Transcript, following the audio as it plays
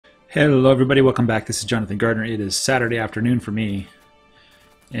Hello everybody, welcome back. This is Jonathan Gardner. It is Saturday afternoon for me,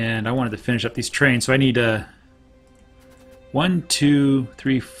 and I wanted to finish up these trains, so I need 1, 2,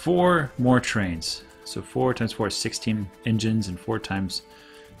 3, 4 more trains. So 4 times 4 is 16 engines, and 4 times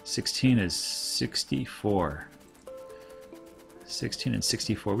 16 is 64. 16 and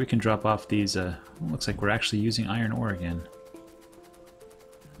 64. We can drop off these. Looks like we're actually using iron ore again.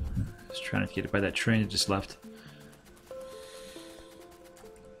 Just trying to get it by that train that just left.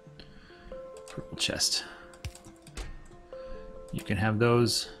 Purple chest. You can have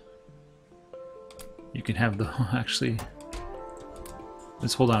those. You can have the actually.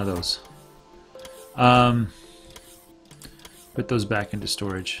 Let's hold on to those. Put those back into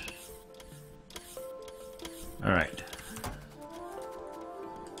storage. All right.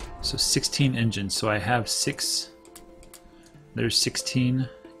 So 16 engines. So I have 6. There's 16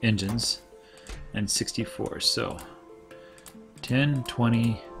 engines and 64. So 10,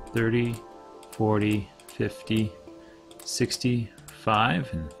 20, 30. 40, 50,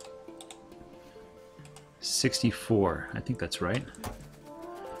 65, and 64. I think that's right.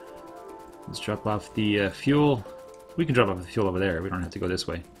 Let's drop off the fuel. We can drop off the fuel over there. We don't have to go this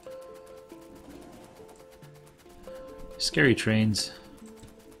way. Scary trains.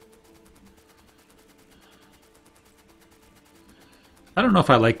 I don't know if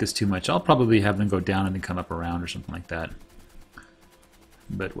I like this too much. I'll probably have them go down and then come up around or something like that.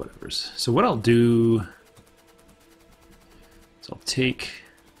 But whatever's. So what I'll do is I'll take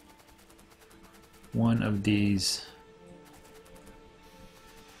one of these.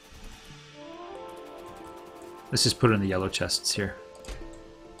 Let's just put it in the yellow chests here.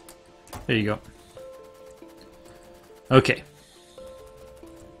 There you go. Okay.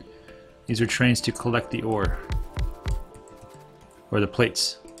 These are trains to collect the ore. Or the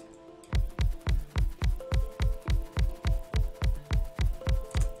plates.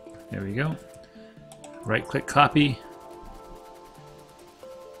 There we go. Right click copy.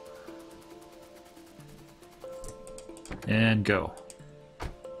 And go.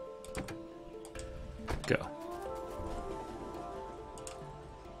 Go.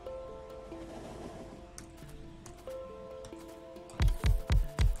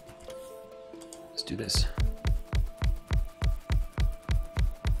 Let's do this.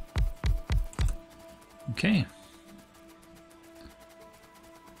 Okay.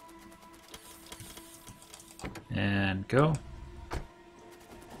 And go.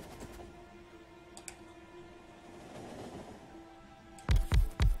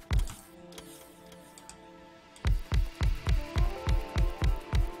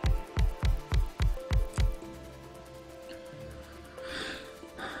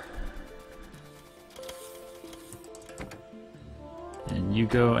 And you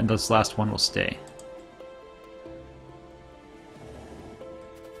go, and this last one will stay.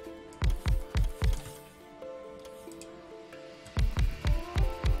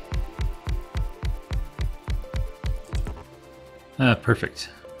 Perfect.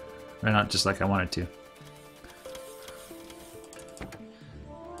 Ran out just like I wanted to.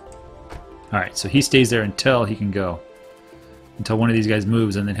 Alright, so he stays there until he can go. Until one of these guys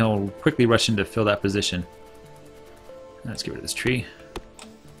moves, and then he'll quickly rush in to fill that position. Let's get rid of this tree.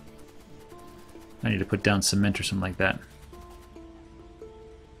 I need to put down cement or something like that.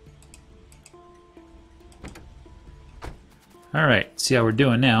 Alright, see how we're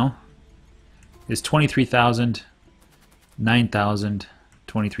doing now. It's 23,000. 9,000,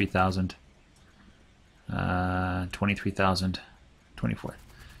 23,000, 23,000,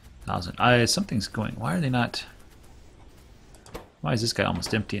 24,000. Something's going. Why are they not? Why is this guy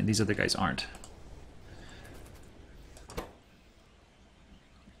almost empty and these other guys aren't?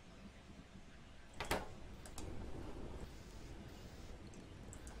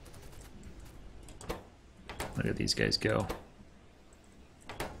 Look at these guys go.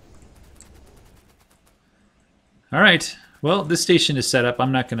 All right. Well, this station is set up.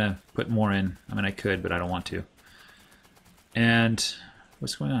 I'm not going to put more in. I mean, I could, but I don't want to. And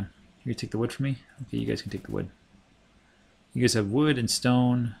what's going on? You take the wood for me? Okay, you guys can take the wood. You guys have wood and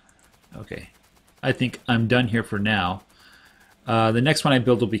stone. Okay. I think I'm done here for now. The next one I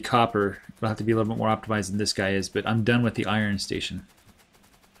build will be copper. It'll have to be a little bit more optimized than this guy is, but I'm done with the iron station.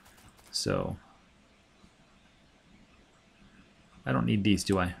 So I don't need these,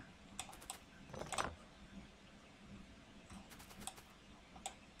 do I?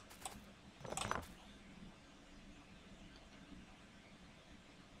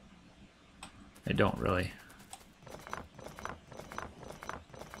 I don't really.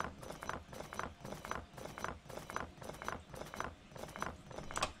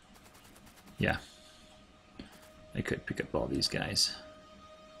 Yeah. I could pick up all these guys.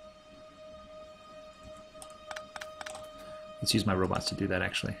 Let's use my robots to do that,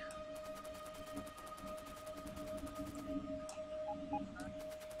 actually.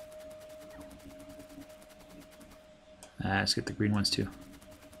 Let's get the green ones too.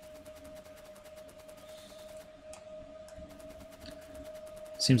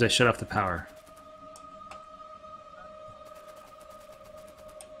 Seems I shut off the power.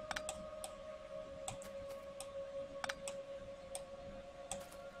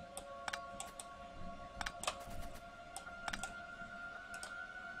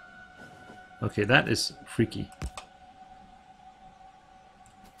 Okay, that is freaky.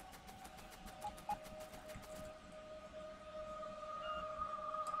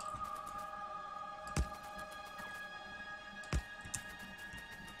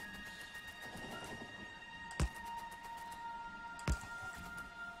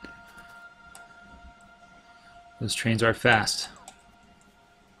 Those trains are fast.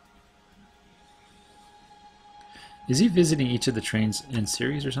 Is he visiting each of the trains in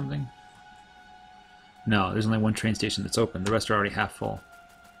series or something? No, there's only one train station that's open. The rest are already half full.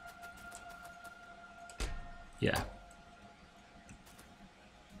 Yeah.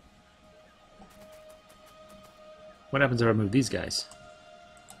 What happens if I move these guys?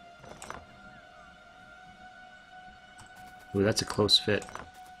 Ooh, that's a close fit.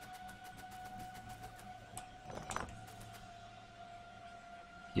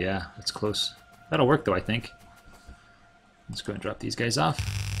 Yeah, that's close. That'll work though, I think. Let's go and drop these guys off.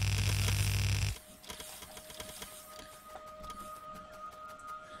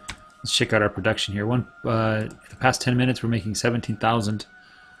 Let's check out our production here. For the past 10 minutes, we're making 17,000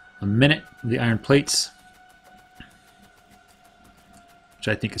 a minute with the iron plates, which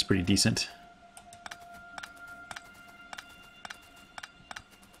I think is pretty decent.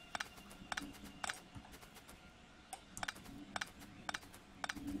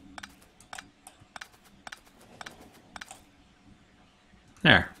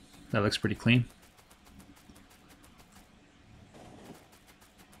 There, that looks pretty clean.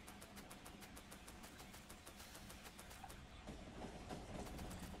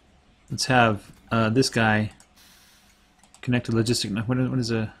 Let's have this guy connect to logistic. What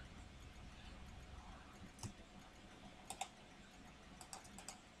is a...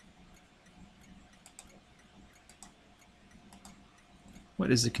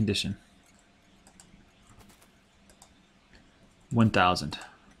 What is the condition? 1,000.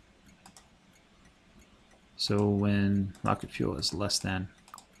 So when rocket fuel is less than...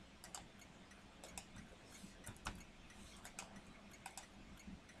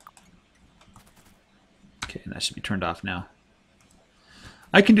 Okay, and that should be turned off now.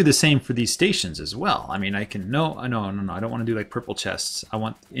 I can do the same for these stations as well. I mean, I can... No, I don't want to do like purple chests. I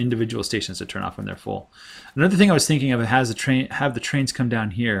want individual stations to turn off when they're full. Another thing I was thinking of has the train, have the trains come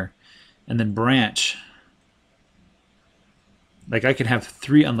down here and then branch. Like I could have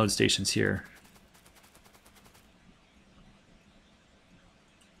 3 unload stations here.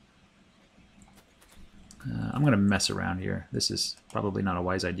 I'm going to mess around here. This is probably not a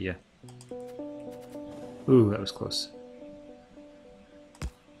wise idea. Ooh, that was close.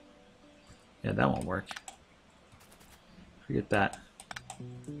 Yeah, that won't work. Forget that.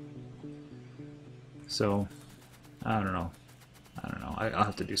 So, I don't know. I'll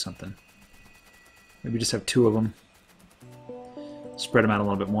have to do something. Maybe just have 2 of them. Spread them out a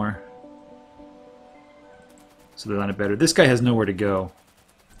little bit more, so they line up better. This guy has nowhere to go.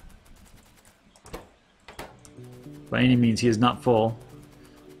 By any means, he is not full.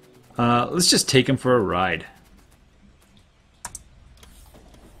 Let's just take him for a ride.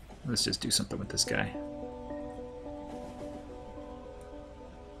 Let's just do something with this guy.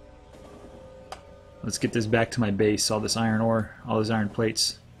 Let's get this back to my base. All this iron ore, all those iron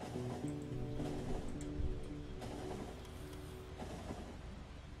plates.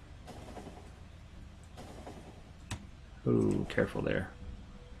 Ooh, careful there.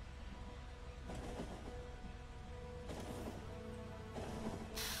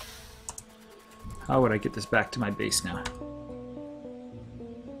 How would I get this back to my base now?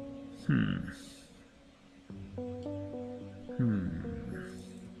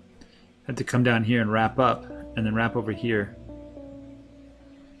 Had to come down here and wrap up, and then wrap over here.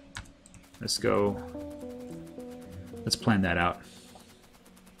 Let's go. Let's plan that out.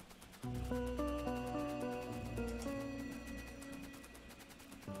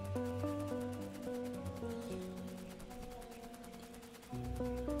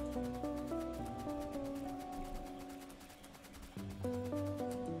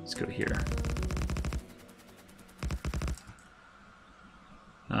 Let's go here.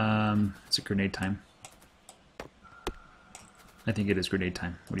 It's a grenade time. I think it is grenade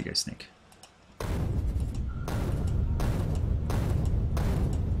time. What do you guys think?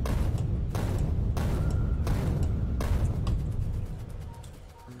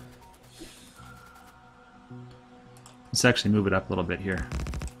 Let's actually move it up a little bit here.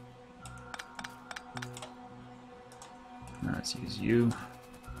 Let's use you.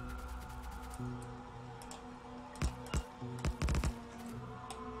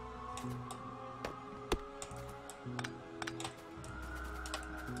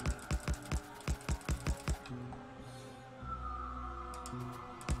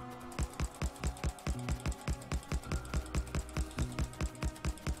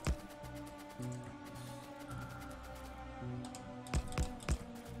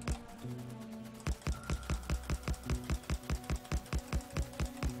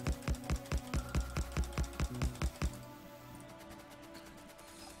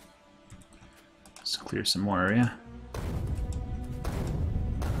 Let's clear some more area.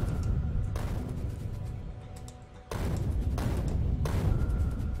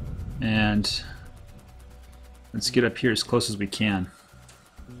 And let's get up here as close as we can.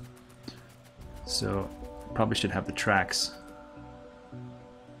 So probably should have the tracks.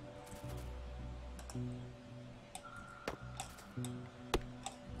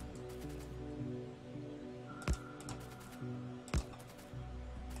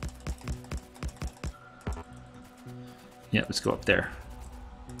 Yeah, let's go up there.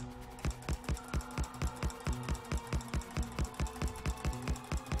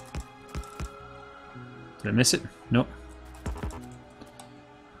 Did I miss it? Nope.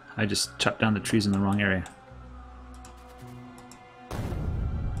 I just chopped down the trees in the wrong area.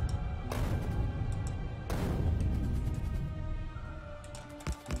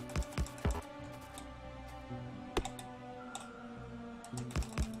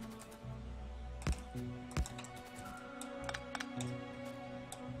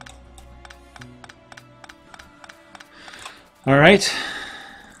 All right,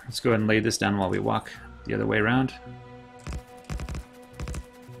 let's go ahead and lay this down while we walk the other way around.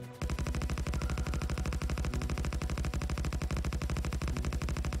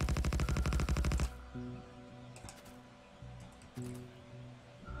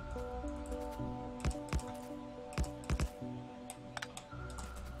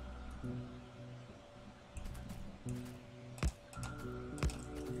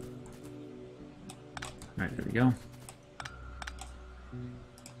 All right, there we go.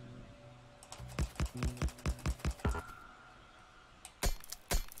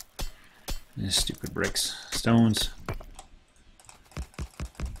 These stupid bricks, stones.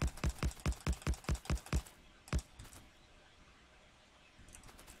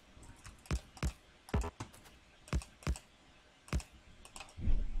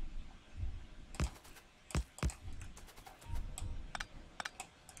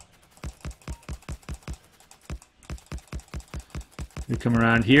 We come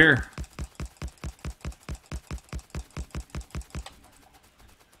around here.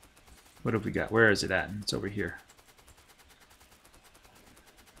 What have we got? Where is it at? It's over here.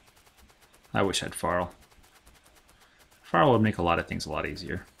 I wish I had Farl. Farl would make a lot of things a lot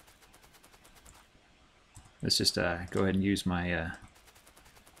easier. Let's just go ahead and use my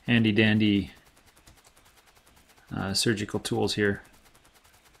handy dandy surgical tools here.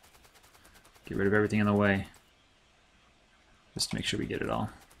 Get rid of everything in the way. Just to make sure we get it all.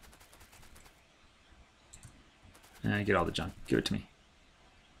 And get all the junk. Give it to me.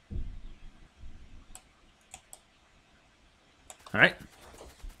 All right.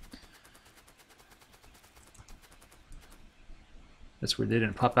 That's weird. They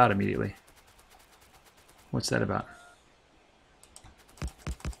didn't pop out immediately. What's that about?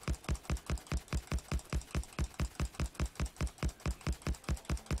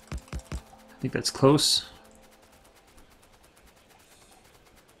 I think that's close.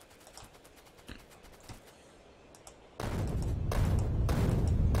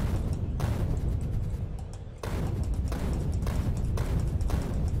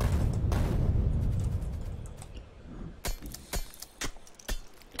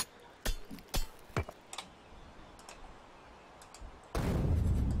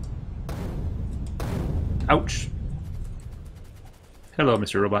 Ouch. Hello,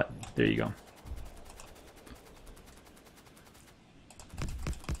 Mr. Robot. There you go.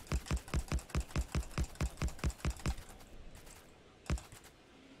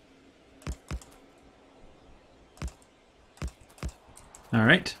 All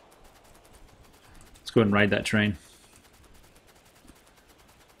right. Let's go ahead and ride that train.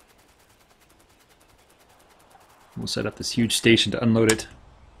 We'll set up this huge station to unload it.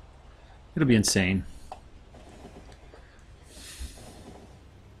 It'll be insane.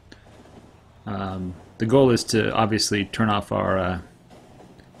 The goal is to obviously turn off our...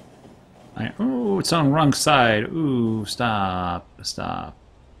 oh, it's on the wrong side. Ooh, stop. Stop.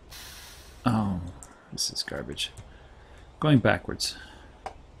 Oh, this is garbage. Going backwards.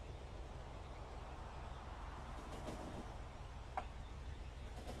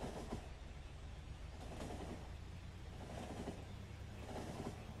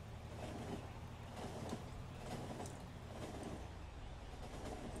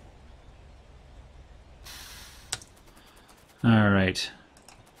 All right.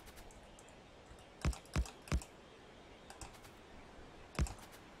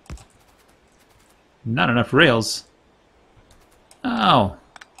 Not enough rails. Oh.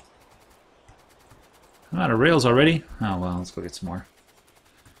 I'm out of rails already? Oh well, let's go get some more.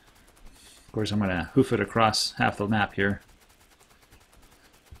 Of course, I'm going to hoof it across half the map here.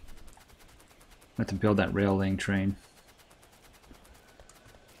 I have to build that rail laying train.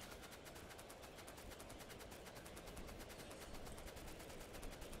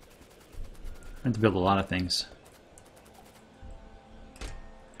 I have to build a lot of things.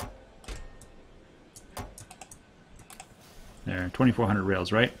 There, 2,400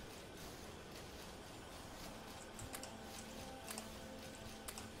 rails, right?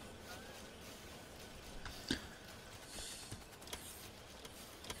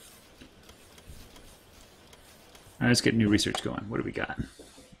 Alright, let's get new research going. What do we got?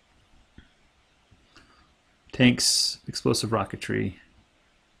 Tanks, explosive rocketry,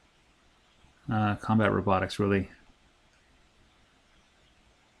 combat robotics, really.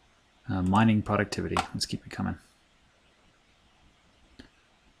 Mining productivity. Let's keep it coming.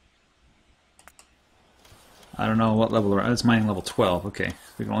 I don't know what level we're at. It's mining level 12. Okay.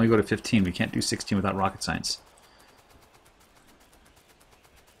 We can only go to 15. We can't do 16 without rocket science.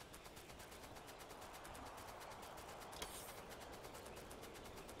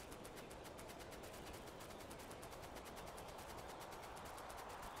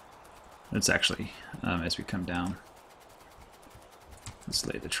 Let's actually, as we come down, let's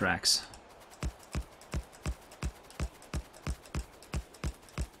lay the tracks.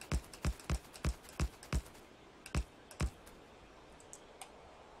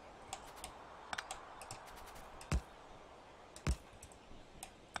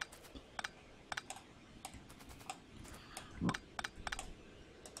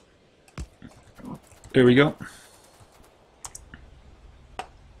 There we go.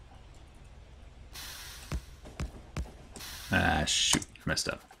 Ah, shoot. Messed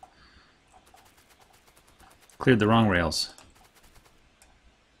up. Cleared the wrong rails.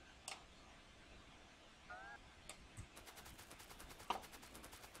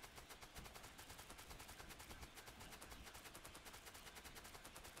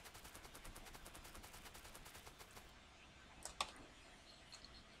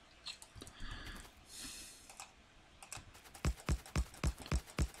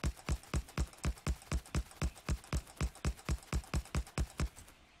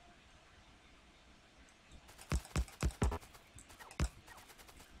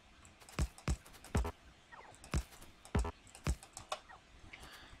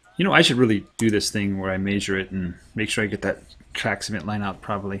 You know, I should really do this thing where I measure it and make sure I get that track cement line out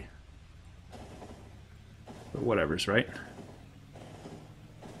properly. But whatever's, right?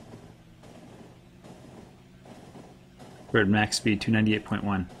 We're at max speed,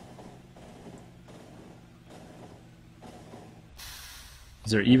 298.1.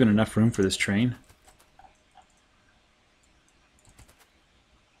 Is there even enough room for this train?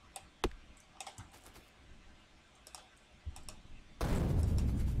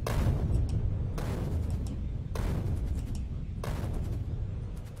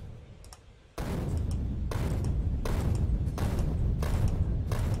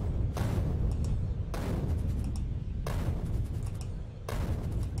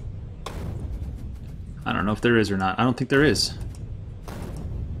 I don't know if there is or not. I don't think there is.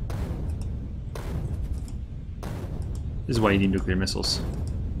 This is why you need nuclear missiles.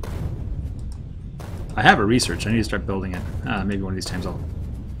 I have a research. I need to start building it. Maybe one of these times I'll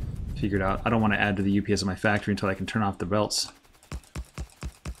figure it out. I don't want to add to the UPS of my factory until I can turn off the belts.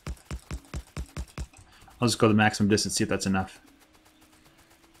 I'll just go the maximum distance, see if that's enough.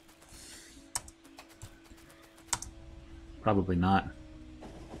 Probably not.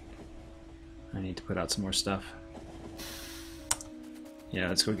 I need to put out some more stuff. Yeah,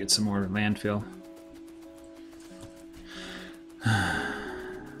 let's go get some more landfill.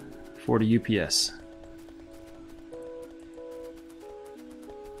 40 UPS.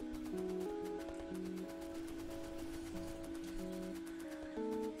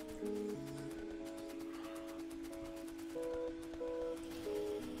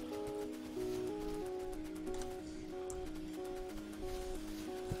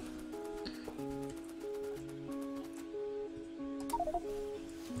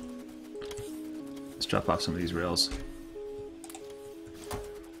 Let's drop off some of these rails.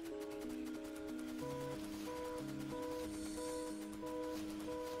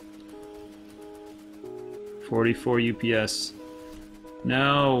 44 UPS.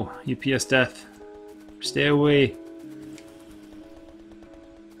 No, UPS death. Stay away.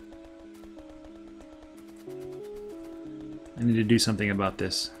 I need to do something about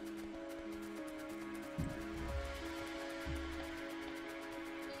this.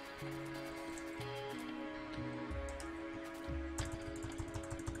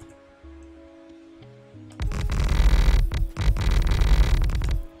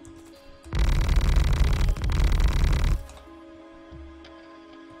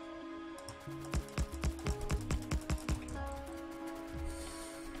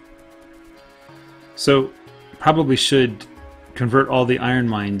 So, probably should convert all the iron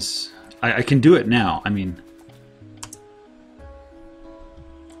mines. I can do it now. I mean,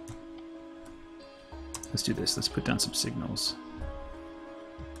 let's do this. Let's put down some signals.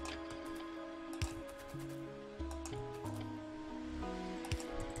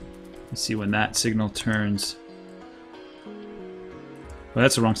 Let's see when that signal turns. Well,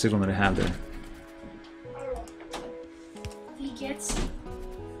 that's the wrong signal that I have there. He gets.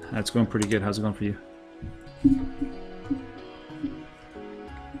 That's going pretty good. How's it going for you?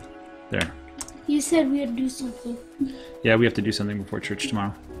 There. You said we would do something. Yeah, we have to do something before church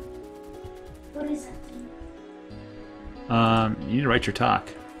tomorrow. What is that thing? You need to write your talk.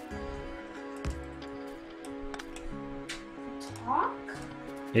 Talk?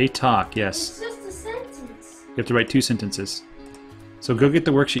 A talk, yes. It's just a sentence. You have to write 2 sentences. So go get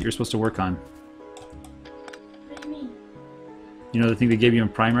the worksheet you're supposed to work on. What do you mean? You know the thing they gave you in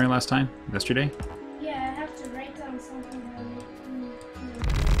primary last time? Yesterday? Yeah, I have to write down something that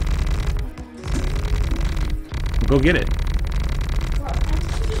Go get it.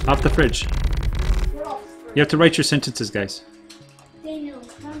 Off the fridge. You have to write your sentences, guys. Daniel,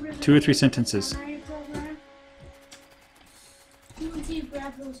 2 or 3 sentences. You can see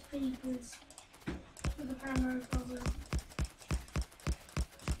grab those papers for the primary program.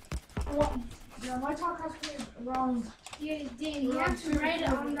 What? Yeah, my talk has to be wrong. Yeah, Dan, you have to write it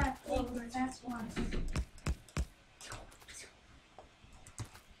on that paper, that's why.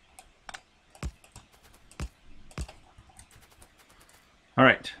 All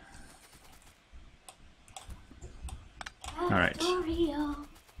right. All right. Factorio.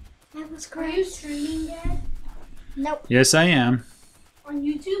 That was great. Are you streaming, Dad? Nope. Yes, I am. On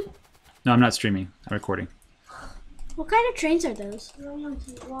YouTube? No, I'm not streaming. I'm recording. What kind of trains are those? I don't want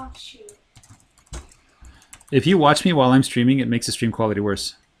to watch you. If you watch me while I'm streaming, it makes the stream quality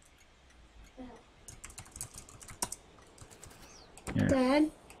worse. Here.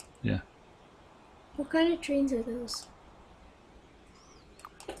 Dad? Yeah. What kind of trains are those?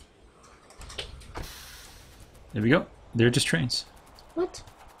 There we go. They're just trains. What?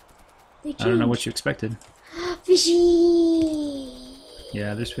 They I don't know what you expected. Fishy!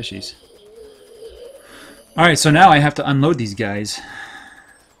 Yeah, there's fishies. Alright, so now I have to unload these guys.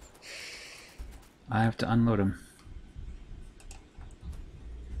 I have to unload them.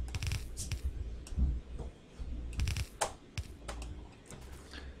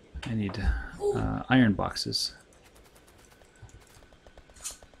 I need iron boxes.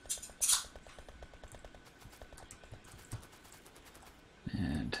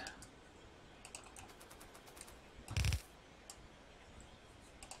 And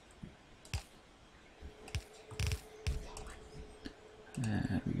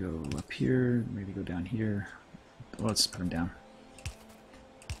we go up here, maybe go down here. Well, let's put them down.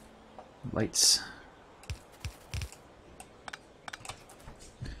 Lights.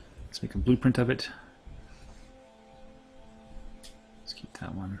 Let's make a blueprint of it. Let's keep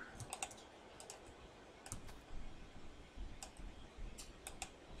that one.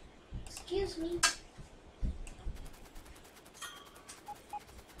 Excuse me.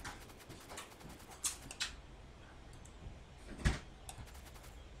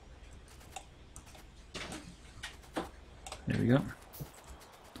 There we go.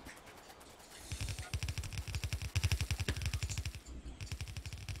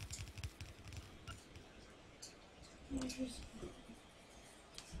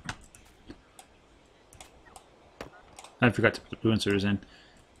 I forgot to put the blue inserters in.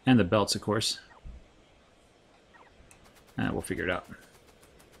 And the belts, of course. We'll figure it out.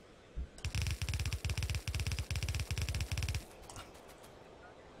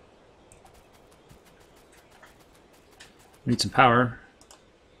 We need some power.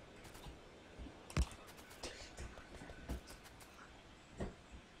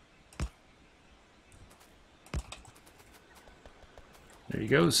 There he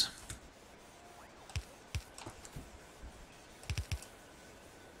goes.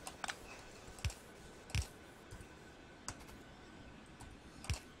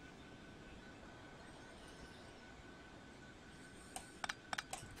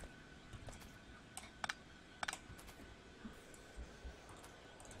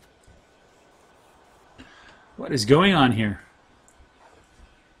 What is going on here?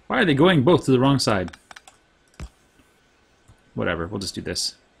 Why are they going both to the wrong side? Whatever, we'll just do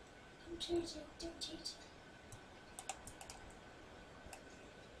this. Don't change it. Don't change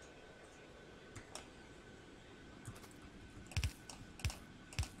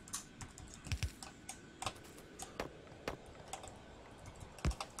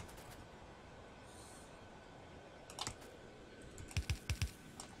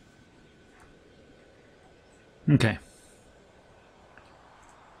it. Okay.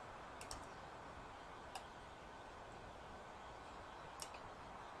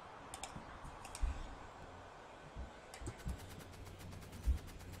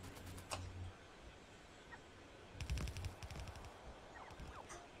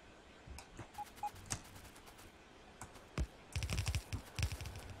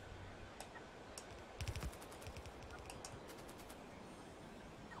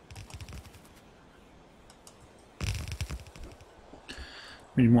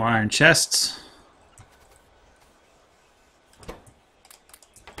 We need more iron chests.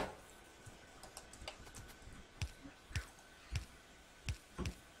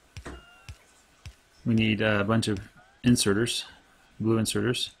 We need a bunch of inserters, blue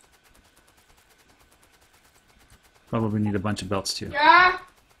inserters. Probably need a bunch of belts too. Yeah.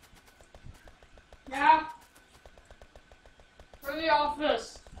 Yeah. For the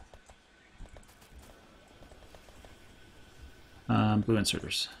office. Blue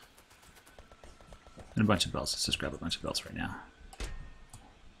inserters. And a bunch of belts. Let's just grab a bunch of belts right now.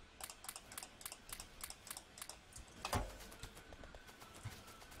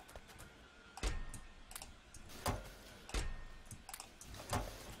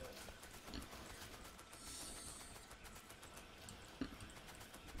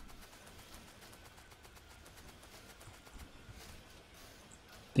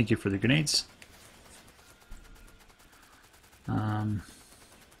 Thank you for the grenades.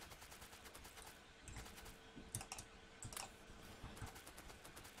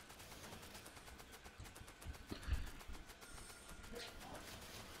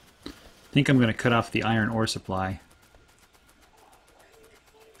 I think I'm going to cut off the iron ore supply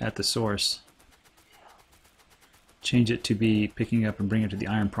at the source. Change it to be picking up and bring it to the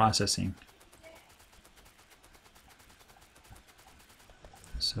iron processing.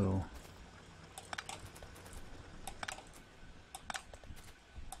 So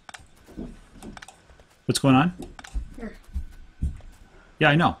what's going on? Here. Yeah,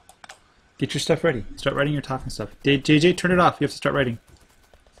 I know. Get your stuff ready. Start writing your talking stuff. JJ, turn it off. You have to start writing.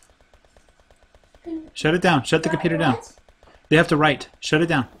 Shut it down. Shut the computer down. What? They have to write. Shut it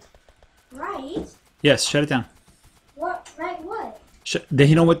down. Right? Yes, shut it down. What? Right what?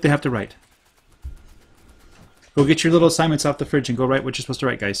 They know what they have to write. Go get your little assignments off the fridge and go write what you're supposed to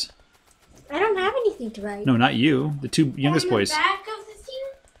write, guys. I don't have anything to write. No, not you. The two youngest boys. On the back of the thing?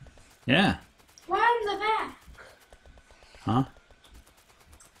 Yeah. Why on the back? Huh?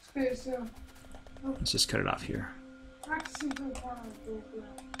 Space, yeah. Let's just cut it off here. Practicing for the corner of the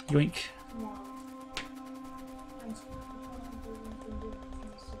book, Yoink. tomorrow.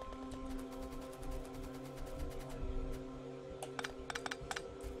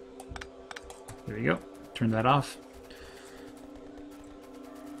 There you go. Turn that off.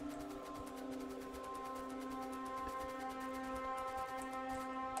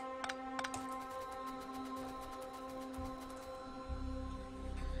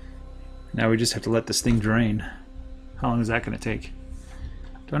 Now we just have to let this thing drain. How long is that going to take?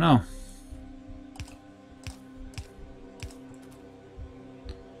 Don't know.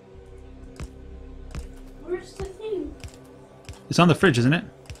 Where's the thing? It's on the fridge, isn't it?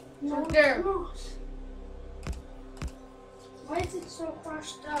 No, There. it's not. Why is it so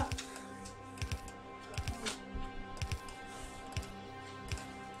crushed up?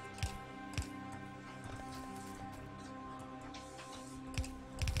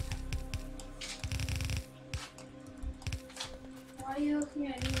 Why are you looking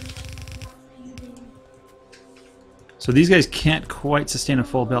at me? So these guys can't quite sustain a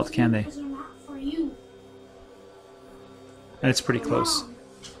full belt, can they? Those are not for you. And it's pretty close.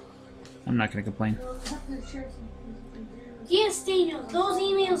 I'm not going to complain. Yes, Daniel, those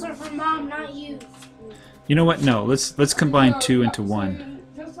emails are from Mom, not you. You know what? No, let's combine two into one.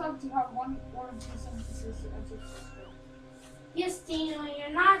 Just have to have one or two sentences to answer this. Yes, Daniel, you're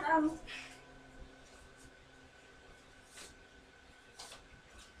not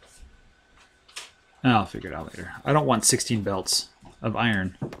I'll figure it out later. I don't want 16 belts of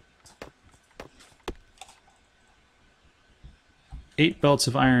iron. 8 belts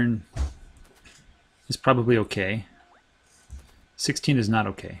of iron is probably okay. 16 is not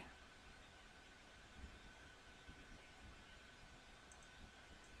okay.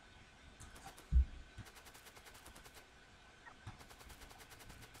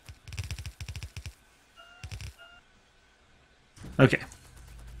 Okay.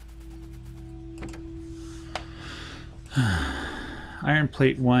 Iron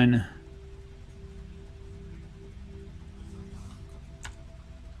plate 1.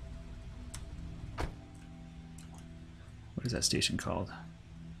 What is that station called?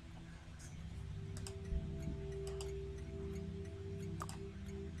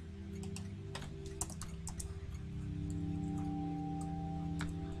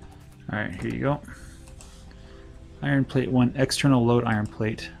 Alright, here you go. Iron plate 1, external load iron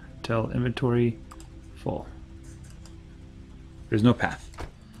plate till inventory full. There's no path.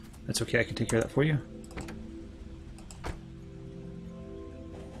 That's okay, I can take care of that for you.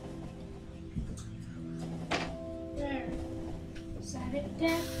 There. Is that it,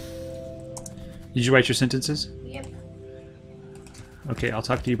 Dad? Did you write your sentences? Yep. Okay, I'll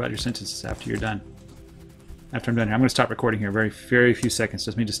talk to you about your sentences after you're done. After I'm done here. I'm going to stop recording here. Very few seconds.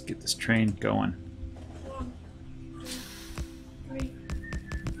 Let me just get this train going. 1, 2, 3,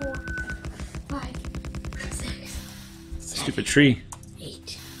 4, 5, 6, Stupid tree.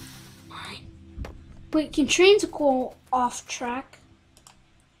 8, 9. Wait, can trains go off track?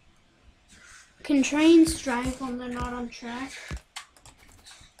 Can trains drive when they're not on track?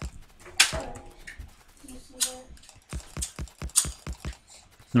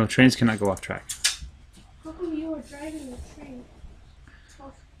 No, trains cannot go off track. How come you were driving the train?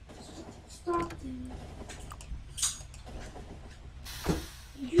 Stop then.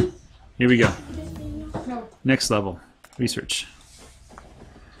 You Here we go. do this thing now? No. Next level. Research.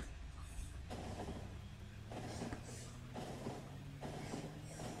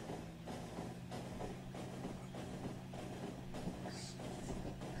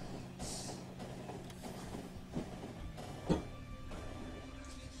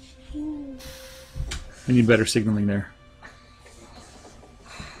 I need better signaling there.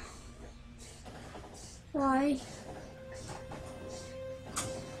 Why?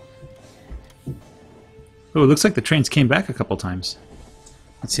 Oh, it looks like the trains came back a couple times.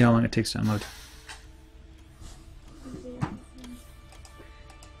 Let's see how long it takes to unload.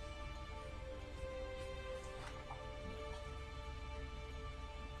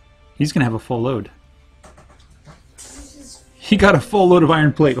 He's gonna have a full load. He got a full load of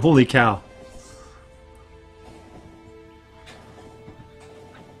iron plate. Holy cow.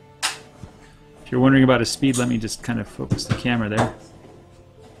 If you're wondering about his speed, let me just kind of focus the camera there.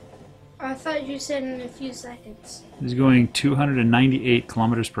 I thought you said in a few seconds. He's going 298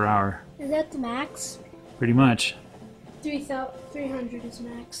 kilometers per hour. Is that the max? Pretty much. 300 is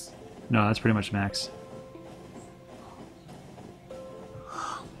max. No, that's pretty much max.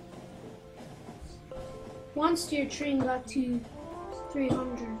 Once your train got to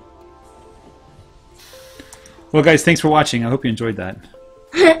 300. Well, guys, thanks for watching. I hope you enjoyed that.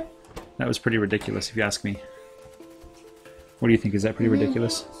 That was pretty ridiculous, if you ask me. What do you think? Is that pretty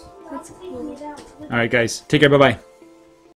ridiculous? That's cool. All right, guys. Take care. Bye-bye.